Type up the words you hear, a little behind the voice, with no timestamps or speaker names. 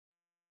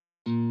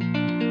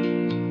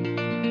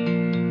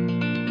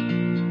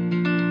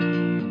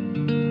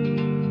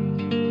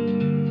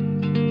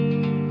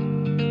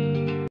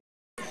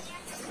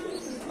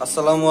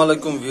আসসালামু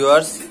আলাইকুম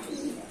ভিউয়ার্স।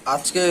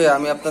 আজকে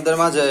আমি আপনাদের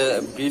মাঝে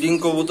ব্রিডিং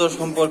কবুতর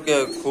সম্পর্কে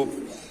খুব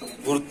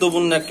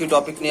গুরুত্বপূর্ণ একটি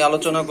টপিক নিয়ে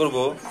আলোচনা করব।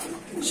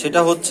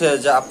 সেটা হচ্ছে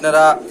যে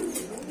আপনারা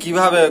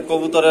কিভাবে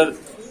কবুতরের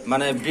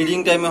ব্রিডিং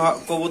টাইমে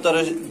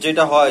কবুতরের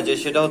যেটা হয় যে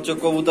সেটা হচ্ছে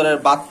কবুতরের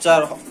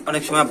বাচ্চার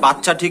অনেক সময়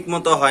বাচ্চা ঠিক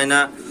মতো হয় না,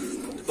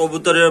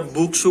 কবুতরের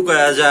বুক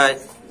শুকায়া যায়,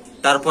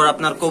 তারপর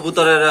আপনার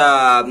কবুতরের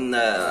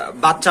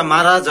বাচ্চা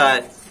মারা যায়,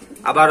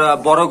 আবার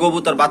বড়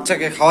কবুতর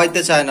বাচ্চাকে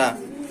খাওয়াইতে চায় না।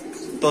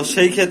 তো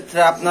সেই ক্ষেত্রে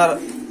আপনার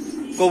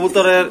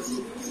কবুতরের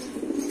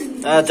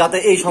যাতে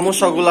এই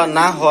সমস্যাগুলো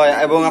না হয়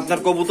এবং আপনার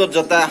কবুতর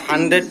যাতে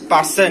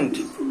 100%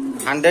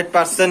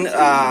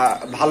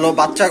 ভালো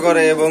বাচ্চা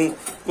করে এবং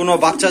কোনো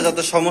বাচ্চা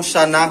যাতে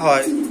সমস্যা না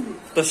হয়,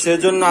 তো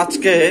সেজন্য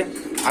আজকে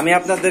আমি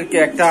আপনাদেরকে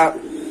একটা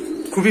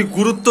খুবই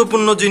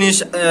গুরুত্বপূর্ণ জিনিস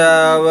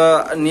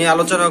নিয়ে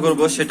আলোচনা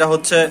করব। সেটা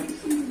হচ্ছে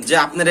যে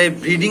আপনারা এই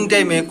ব্রিডিং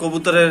টাইমে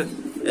কবুতরের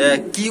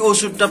কি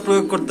ওষুধটা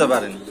প্রয়োগ করতে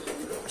পারেন।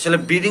 আসলে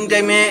ব্রিডিং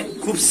টাইমে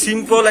খুব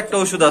সিম্পল একটা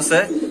ওষুধ আছে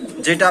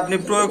যেটা আপনি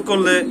প্রয়োগ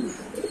করলে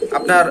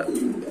আপনার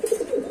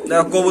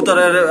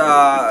কবুতরের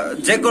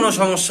যে কোনো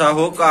সমস্যা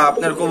হোক,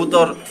 আপনার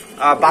কবুতর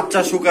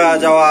বাচ্চা শুকায়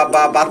যাওয়া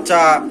বা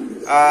বাচ্চা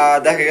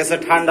দেখা গেছে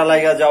ঠান্ডা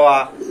লাগা যাওয়া,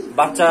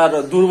 বাচ্চার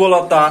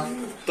দুর্বলতা,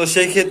 তো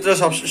সেই ক্ষেত্রে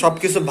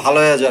সবকিছু ভালো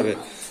হয়ে যাবে।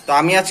 তো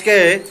আমি আজকে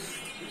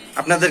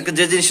আপনাদেরকে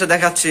যে জিনিসটা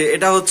দেখাচ্ছি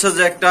এটা হচ্ছে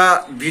যে একটা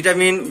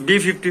vitamin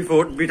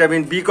B54,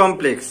 vitamin B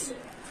complex,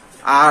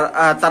 আর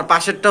তার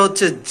পাশেরটা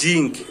হচ্ছে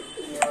জিঙ্ক।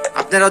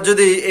 আপনারা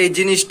যদি এই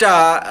জিনিসটা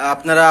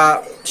আপনারা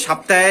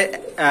সপ্তাহে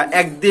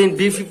একদিন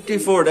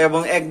B54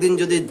 এবং একদিন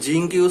যদি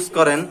জিঙ্ক ইউজ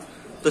করেন,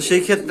 তো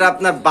সেই ক্ষেত্রে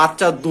আপনার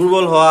বাচ্চা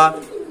দুর্বল হওয়া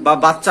বা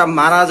বাচ্চা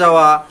মারা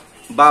যাওয়া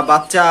বা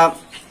বাচ্চা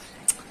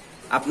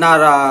আপনার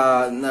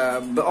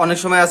অনেক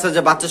সময় আছে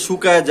যে বাচ্চা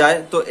শুকায় যায়,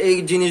 তো এই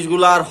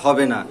জিনিসগুলো আর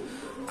হবে না।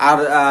 আর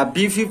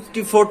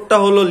B54টা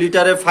হলো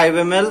লিটারে 5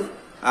 ml,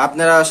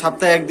 আপনারা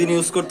সপ্তাহে একদিন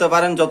ইউজ করতে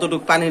পারেন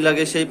যতটুকু পানি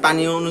লাগে সেই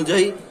পানি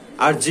অনুযায়ী।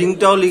 আর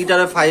জিঙ্কটাও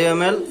লিটারে 5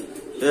 ml,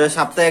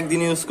 সপ্তাহে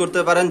একদিন ইউজ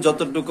করতে পারেন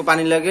যতটুকু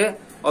পানি লাগে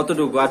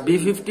অতটুকু। আর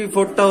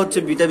B54টা হচ্ছে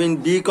ভিটামিন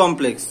বি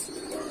কমপ্লেক্স,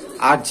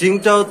 আর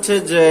জিঙ্কটা হচ্ছে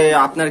যে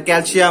আপনার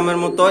ক্যালসিয়ামের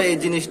মতো। এই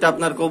জিনিসটা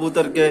আপনার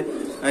কবুতরকে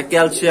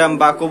ক্যালসিয়াম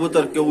বা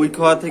কবুতরকে উইক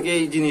হওয়া থেকে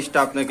এই জিনিসটা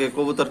আপনাকে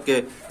কবুতরকে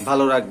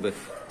ভালো রাখবে।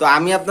 তো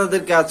আমি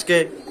আপনাদেরকে আজকে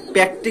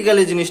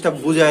প্র্যাকটিক্যালি জিনিসটা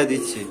বুঝাই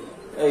দিচ্ছি।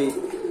 এই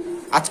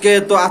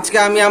আজকে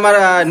আমি আমার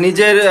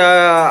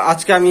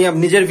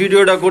নিজের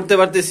ভিডিওটা করতে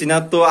পারতেছি না,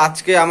 তো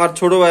আজকে আমার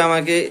ছোট ভাই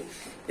আমাকে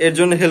এর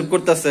জন্য হেল্প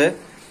করতেছে।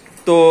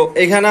 তো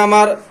এখানে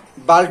আমার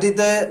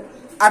বালতিতে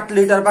 8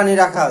 লিটার পানি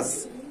রাখা আছে,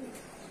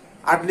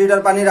 8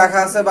 লিটার পানি রাখা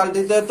আছে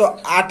বালতিতে। তো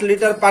 8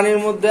 লিটার পানির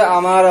মধ্যে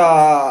আমার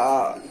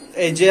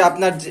এই যে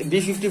আপনার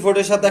B54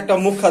 এর সাথে একটা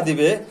মুখা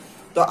দিবে,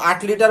 তো 8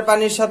 লিটার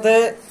পানির সাথে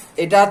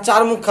এটা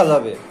 4 মুখা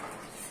যাবে।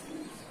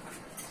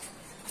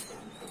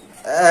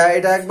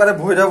 এটা একবারে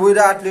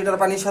ভুইরা 8 লিটার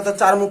পানির সাথে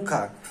 4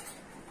 মুখা।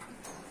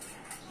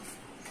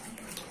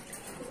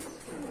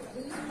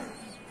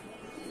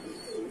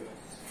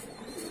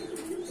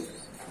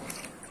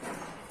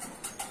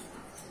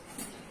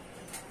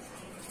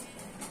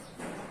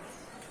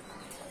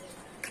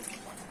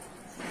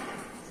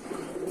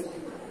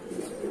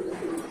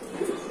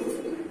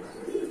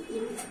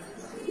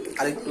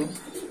 আরেকটু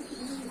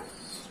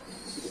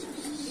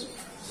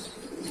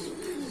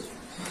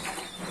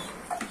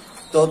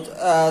তো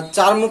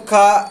 4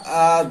 মুখা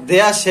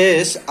দেয়া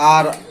শেষ।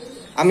 আর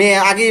আমি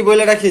আগেই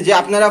বলে রাখি যে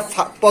আপনারা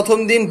প্রথম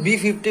দিন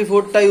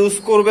B54টা ইউজ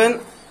করবেন,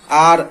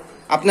 আর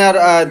আপনার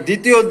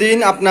দ্বিতীয় দিন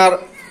আপনার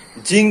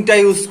জিঙ্কটা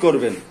ইউজ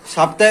করবেন।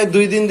 সপ্তাহে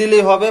 2 দিন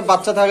দিলেই হবে,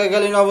 বাচ্চা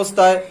থাকাকালীন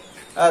অবস্থায়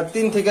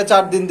 3 থেকে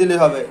 4 দিন দিলেই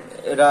হবে।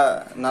 এটা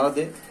নাড়া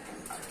দিয়ে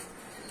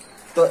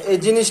তো এই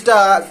জিনিসটা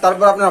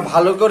তারপর আপনার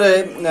ভালো করে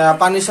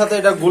পানির সাথে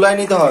এটা গুলায়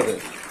নিতে হবে,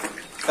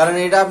 কারণ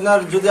এটা আপনার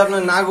যদি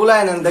আপনার না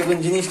গুলায় নেন দেখবেন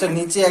জিনিসটা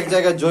নিচে এক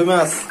জায়গায় জমে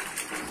আছে।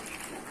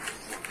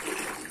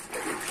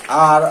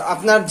 আর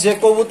আপনার যে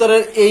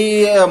কবুতরের এই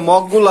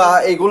মগগুলা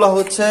এগুলা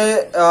হচ্ছে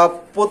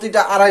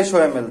প্রতিটা 250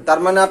 ml, তার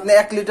মানে আপনি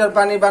 1 লিটার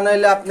পানি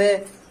বানাইলে আপনি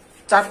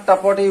 4টা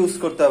পটে ইউজ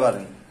করতে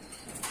পারেন।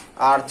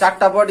 আর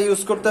 4টা পটে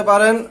ইউজ করতে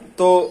পারেন।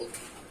 তো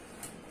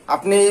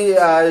আপনি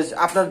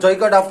আপনার যে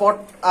কয়টা পট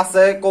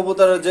আছে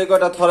কবুতরের, যে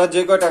কয়টা থরে,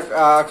 যে কয়টা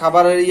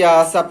খাবারের ইয়া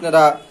আছে,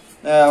 আপনারা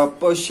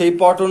সেই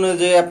পট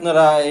অনুযায়ী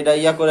আপনারা এটা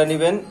ইয়া করে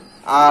নেবেন।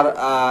 আর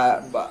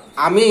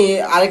আমি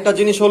আরেকটা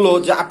জিনিস হলো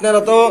যে আপনারা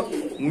তো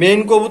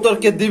মেইন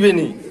কবুতরকে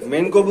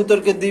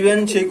দিবেন,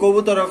 সেই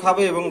কবুতরও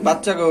খাবে এবং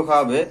বাচ্চাকেও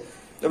খাওয়াবে।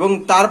 এবং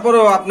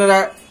তারপরেও আপনারা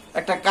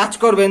একটা কাজ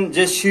করবেন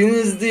যে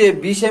সিরিঞ্জ দিয়ে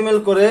 20 ml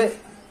করে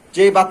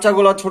যে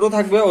বাচ্চাগুলো ছোট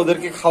থাকবে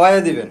ওদেরকে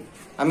খাওয়াই দিবেন।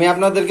 আমি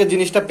আপনাদেরকে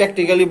জিনিসটা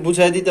প্র্যাকটিক্যালি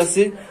বুঝাই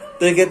দিতেছি।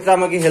 তো এই ক্ষেত্রে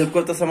আমাকে হেল্প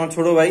করতেছে আমার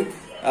ছোট ভাই।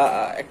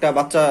 একটা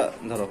বাচ্চা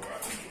ধরো,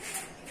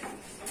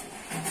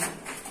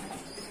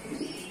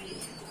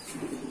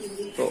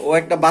 তো ও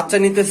একটা বাচ্চা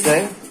নিতেছে।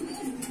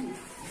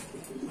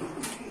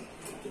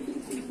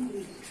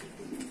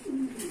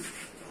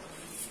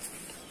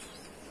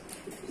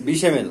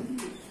 বিশ ml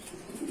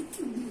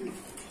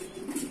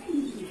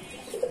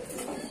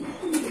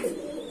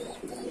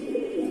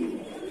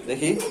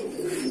দেখি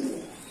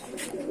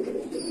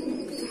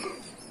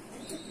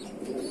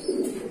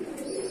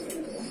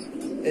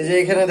এই যে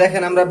এখানে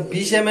দেখেন আমরা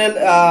 20 ml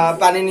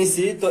পানি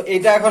নিছি। তো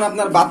এটা এখন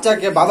আপনার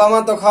বাচ্চাকে, বাবা মা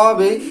তো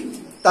খাওয়াবেই,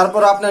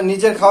 তারপর আপনার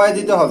নিজের খাওয়াই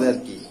দিতে হবে আর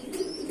কি।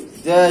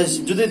 যে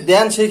যদি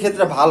দেন সেই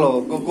ক্ষেত্রে ভালো,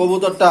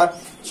 কবুতরটা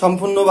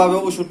সম্পূর্ণভাবে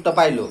ওষুধটা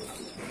পাইলো।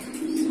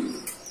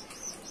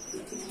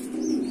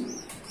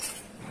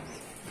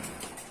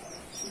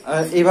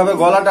 এইভাবে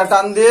গলাটা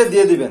টান দিয়ে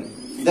দিয়ে দিবেন,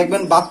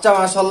 দেখবেন বাচ্চা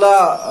মাশাআল্লাহ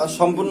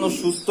সম্পূর্ণ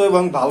সুস্থ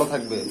এবং ভালো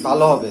থাকবে,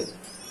 ভালো হবে।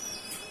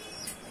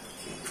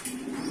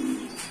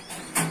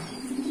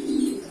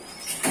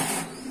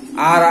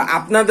 আর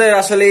আপনাদের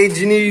আসলে এই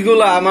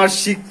জিনিসগুলো আমার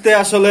শিখতে,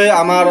 আসলে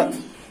আমার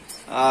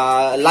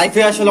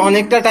লাইফে আসলে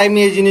অনেকটা টাইম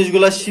এই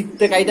জিনিসগুলো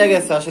শিখতে কাইটা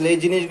গেছে। আসলে এই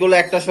জিনিসগুলো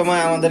একটা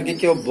সময় আমাদেরকে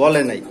কেউ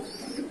বলে নাই,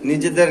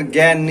 নিজেদের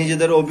জ্ঞান,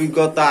 নিজেদের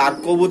অভিজ্ঞতা আর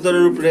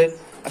কবুতরের উপরে।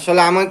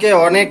 আসলে আমাকে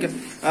অনেক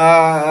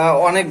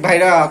অনেক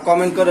ভাইরা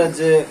কমেন্ট করে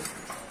যে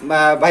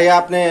ভাইয়া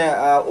আপনি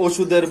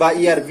ওষুধের বা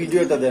ইয়ার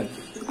ভিডিওটা দেন।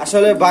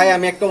 আসলে ভাই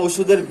আমি একটা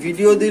ওষুধের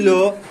ভিডিও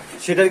দিলেও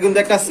সেটার কিন্তু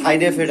একটা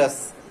সাইড এফেক্ট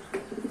আছে,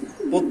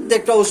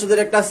 প্রত্যেকটা ওষুধের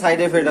একটা সাইড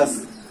এফেক্ট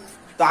আছে।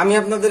 তো আমি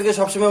আপনাদেরকে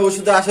সবসময়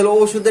ওষুধের, আসলে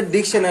ওষুধের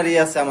ডিকশনারি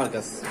আছে আমার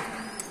কাছে,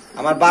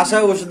 আমার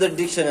বাসায় ওষুধের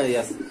ডিকশনারি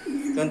আছে,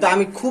 কিন্তু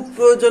আমি খুব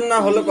প্রয়োজন না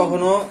হলে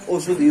কখনো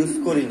ওষুধ ইউজ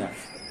করি না।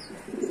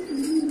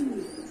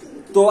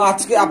 তো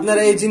আজকে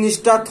আপনারা এই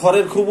জিনিসটা,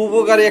 থরের খুব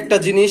উপকারী একটা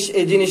জিনিস,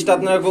 এই জিনিসটা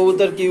আপনারা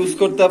কবুতরকে ইউজ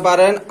করতে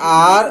পারেন।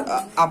 আর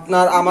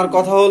আমার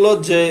কথা হলো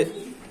যে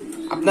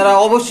আপনারা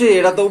অবশ্যই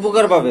এটা তো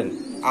উপকার পাবেন।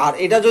 আর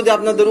এটা যদি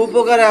আপনাদের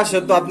উপকারে আসে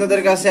তো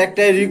আপনাদের কাছে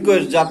একটাই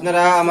রিকোয়েস্ট যে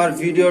আপনারা আমার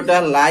ভিডিওটা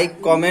লাইক,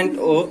 কমেন্ট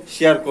ও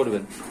শেয়ার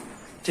করবেন।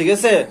 ঠিক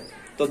আছে?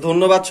 তো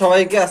ধন্যবাদ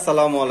সবাইকে,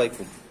 আসসালামু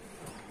আলাইকুম।